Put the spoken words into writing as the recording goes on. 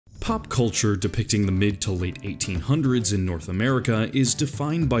Pop culture depicting the mid to late 1800s in North America is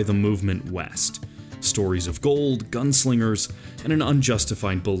defined by the movement west. Stories of gold, gunslingers, and an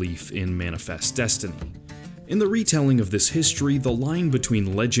unjustified belief in manifest destiny. In the retelling of this history, the line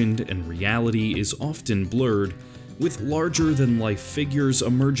between legend and reality is often blurred, with larger-than-life figures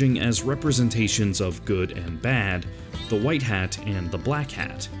emerging as representations of good and bad, the white hat and the black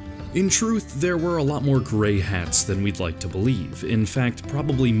hat. In truth, there were a lot more gray hats than we'd like to believe. In fact,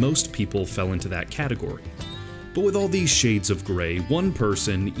 probably most people fell into that category. But with all these shades of gray, one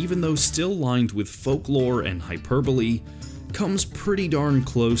person, even though still lined with folklore and hyperbole, comes pretty darn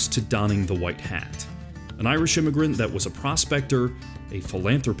close to donning the white hat. An Irish immigrant that was a prospector, a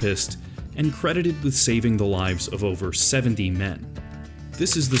philanthropist, and credited with saving the lives of over 70 men.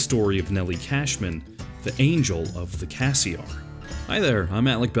 This is the story of Nellie Cashman, the Angel of the Cassiar. Hi there, I'm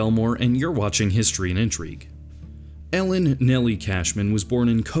Alec Belmore, and you're watching History and Intrigue. Ellen Nellie Cashman was born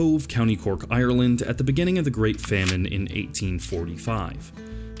in Cove, County Cork, Ireland at the beginning of the Great Famine in 1845.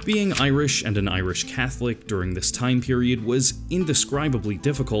 Being Irish and an Irish Catholic during this time period was indescribably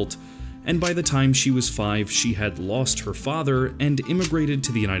difficult, and by the time she was 5, she had lost her father and immigrated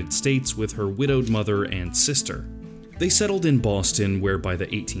to the United States with her widowed mother and sister. They settled in Boston, where by the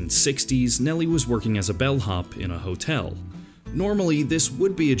 1860s, Nellie was working as a bellhop in a hotel. Normally, this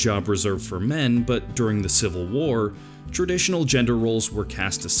would be a job reserved for men, but during the Civil War, traditional gender roles were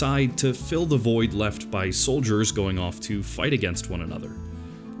cast aside to fill the void left by soldiers going off to fight against one another.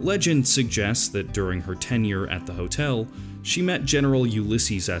 Legend suggests that during her tenure at the hotel, she met General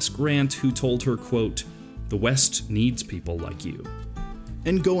Ulysses S. Grant, who told her, quote, "The West needs people like you."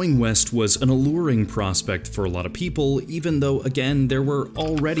 And going west was an alluring prospect for a lot of people, even though, again, there were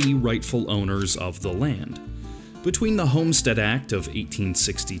already rightful owners of the land. Between the Homestead Act of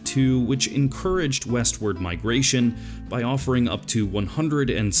 1862, which encouraged westward migration by offering up to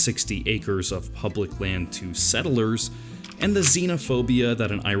 160 acres of public land to settlers, and the xenophobia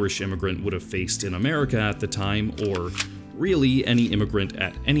that an Irish immigrant would have faced in America at the time, or really any immigrant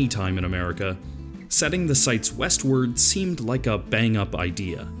at any time in America, setting the sights westward seemed like a bang-up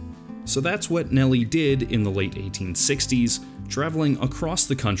idea. So that's what Nellie did in the late 1860s, traveling across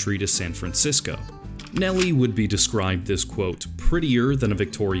the country to San Francisco. Nellie would be described as, quote, "prettier than a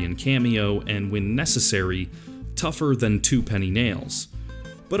Victorian cameo and, when necessary, tougher than two-penny nails."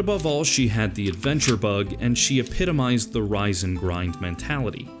 But above all, she had the adventure bug, and she epitomized the rise and grind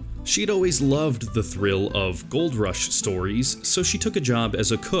mentality. She'd always loved the thrill of gold rush stories, so she took a job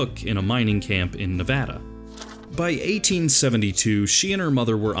as a cook in a mining camp in Nevada. By 1872, she and her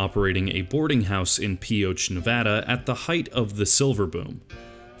mother were operating a boarding house in Pioche, Nevada at the height of the silver boom.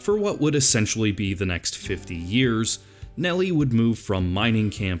 For what would essentially be the next 50 years, Nellie would move from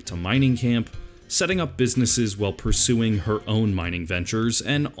mining camp to mining camp, setting up businesses while pursuing her own mining ventures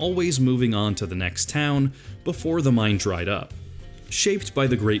and always moving on to the next town before the mine dried up. Shaped by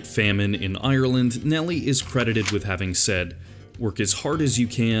the Great Famine in Ireland, Nellie is credited with having said, "Work as hard as you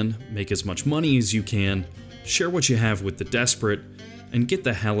can, make as much money as you can, share what you have with the desperate, and get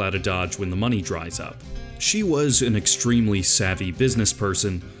the hell out of Dodge when the money dries up." She was an extremely savvy business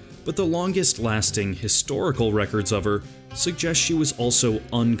person, but the longest-lasting historical records of her suggest she was also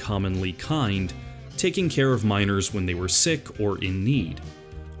uncommonly kind, taking care of miners when they were sick or in need.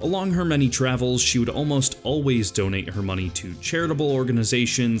 Along her many travels, she would almost always donate her money to charitable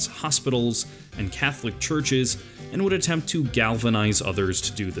organizations, hospitals, and Catholic churches, and would attempt to galvanize others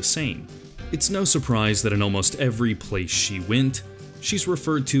to do the same. It's no surprise that in almost every place she went, she's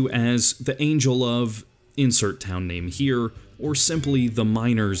referred to as the Angel of, insert town name here, or simply the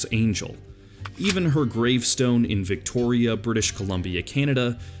Miner's Angel. Even her gravestone in Victoria, British Columbia,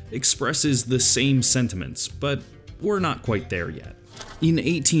 Canada, expresses the same sentiments, but we're not quite there yet. In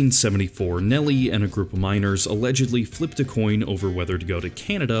 1874, Nellie and a group of miners allegedly flipped a coin over whether to go to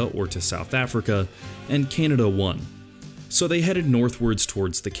Canada or to South Africa, and Canada won. So they headed northwards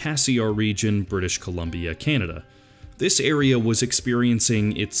towards the Cassiar region, British Columbia, Canada. This area was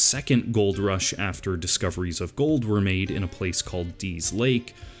experiencing its second gold rush after discoveries of gold were made in a place called Dease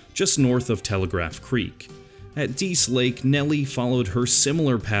Lake, just north of Telegraph Creek. At Dease Lake, Nellie followed her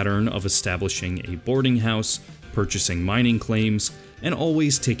similar pattern of establishing a boarding house, purchasing mining claims, and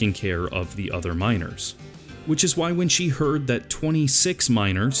always taking care of the other miners. Which is why when she heard that 26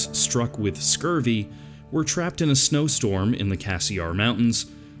 miners, struck with scurvy, were trapped in a snowstorm in the Cassiar Mountains,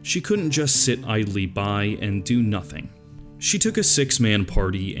 she couldn't just sit idly by and do nothing. She took a 6-man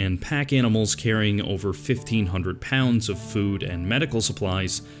party and pack animals carrying over 1,500 pounds of food and medical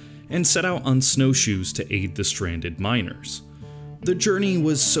supplies, and set out on snowshoes to aid the stranded miners. The journey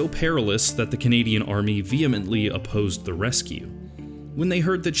was so perilous that the Canadian Army vehemently opposed the rescue. When they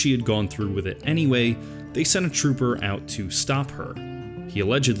heard that she had gone through with it anyway, they sent a trooper out to stop her. He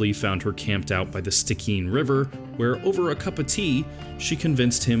allegedly found her camped out by the Stikine River, where over a cup of tea, she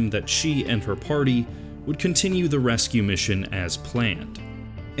convinced him that she and her party would continue the rescue mission as planned.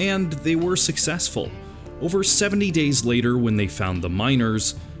 And they were successful. Over 70 days later, when they found the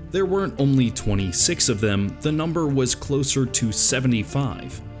miners, there weren't only 26 of them, the number was closer to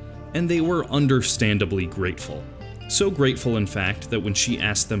 75. And they were understandably grateful. So grateful, in fact, that when she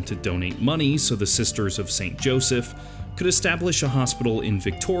asked them to donate money so the Sisters of St. Joseph could establish a hospital in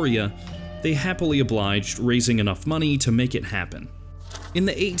Victoria, they happily obliged, raising enough money to make it happen. In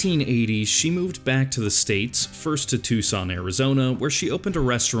the 1880s, she moved back to the States, first to Tucson, Arizona, where she opened a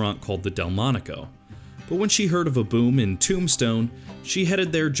restaurant called the Delmonico. But when she heard of a boom in Tombstone, she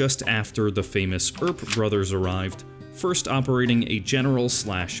headed there just after the famous Earp brothers arrived, first operating a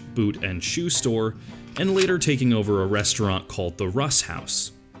general/boot and shoe store, and later taking over a restaurant called the Russ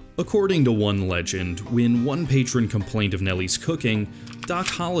House. According to one legend, when one patron complained of Nellie's cooking, Doc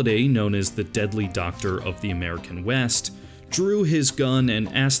Holliday, known as the Deadly Doctor of the American West, drew his gun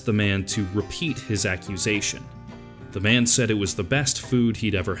and asked the man to repeat his accusation. The man said it was the best food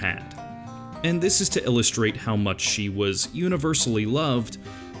he'd ever had. And this is to illustrate how much she was universally loved,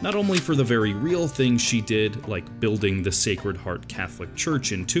 not only for the very real things she did, like building the Sacred Heart Catholic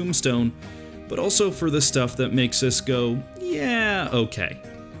Church in Tombstone, but also for the stuff that makes us go, yeah, okay.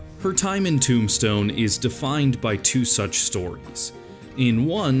 Her time in Tombstone is defined by two such stories. In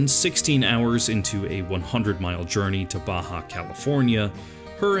one, 16 hours into a 100-mile journey to Baja California,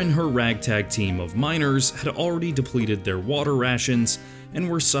 her and her ragtag team of miners had already depleted their water rations and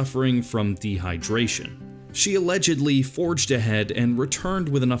were suffering from dehydration. She allegedly forged ahead and returned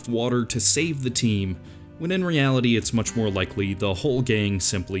with enough water to save the team, when in reality it's much more likely the whole gang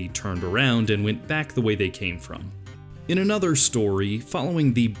simply turned around and went back the way they came from. In another story,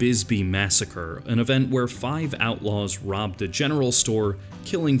 following the Bisbee Massacre, an event where 5 outlaws robbed a general store,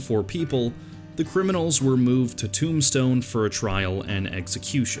 killing 4 people, the criminals were moved to Tombstone for a trial and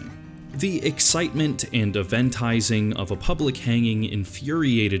execution. The excitement and eventizing of a public hanging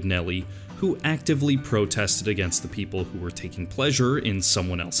infuriated Nellie, who actively protested against the people who were taking pleasure in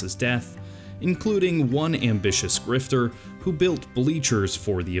someone else's death, including one ambitious grifter who built bleachers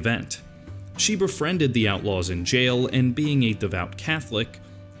for the event. She befriended the outlaws in jail and, being a devout Catholic,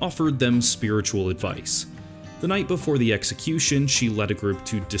 offered them spiritual advice. The night before the execution, she led a group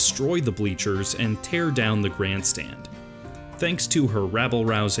to destroy the bleachers and tear down the grandstand. Thanks to her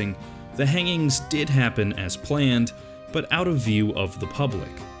rabble-rousing, the hangings did happen as planned, but out of view of the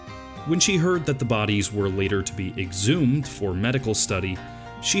public. When she heard that the bodies were later to be exhumed for medical study,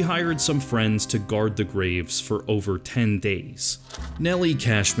 she hired some friends to guard the graves for over 10 days. Nellie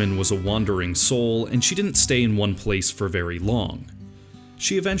Cashman was a wandering soul, and she didn't stay in one place for very long.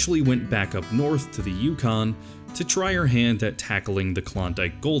 She eventually went back up north to the Yukon to try her hand at tackling the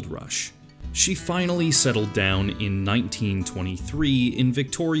Klondike Gold Rush. She finally settled down in 1923 in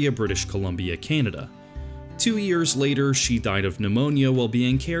Victoria, British Columbia, Canada. 2 years later, she died of pneumonia while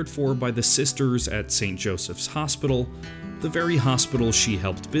being cared for by the Sisters at St. Joseph's Hospital, the very hospital she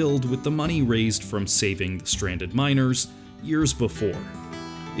helped build with the money raised from saving the stranded miners years before.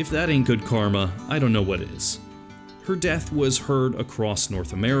 If that ain't good karma, I don't know what is. Her death was heard across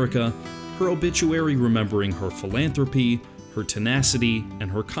North America, her obituary remembering her philanthropy, her tenacity,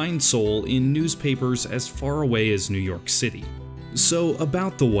 and her kind soul in newspapers as far away as New York City. So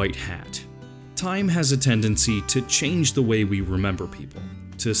about the White Hat. Time has a tendency to change the way we remember people,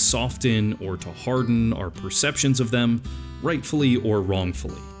 to soften or to harden our perceptions of them, rightfully or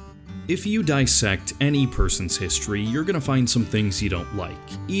wrongfully. If you dissect any person's history, you're gonna find some things you don't like,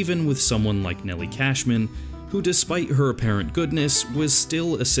 even with someone like Nellie Cashman, who despite her apparent goodness, was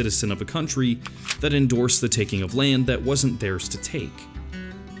still a citizen of a country that endorsed the taking of land that wasn't theirs to take.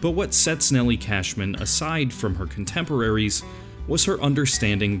 But what sets Nellie Cashman aside from her contemporaries was her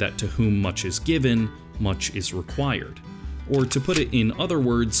understanding that to whom much is given, much is required. Or to put it in other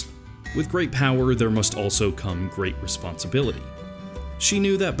words, with great power there must also come great responsibility. She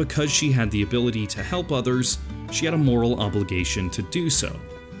knew that because she had the ability to help others, she had a moral obligation to do so.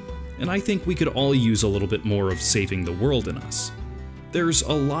 And I think we could all use a little bit more of saving the world in us. There's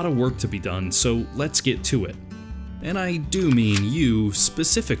a lot of work to be done, so let's get to it. And I do mean you,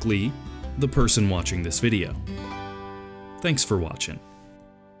 specifically, the person watching this video. Thanks for watching.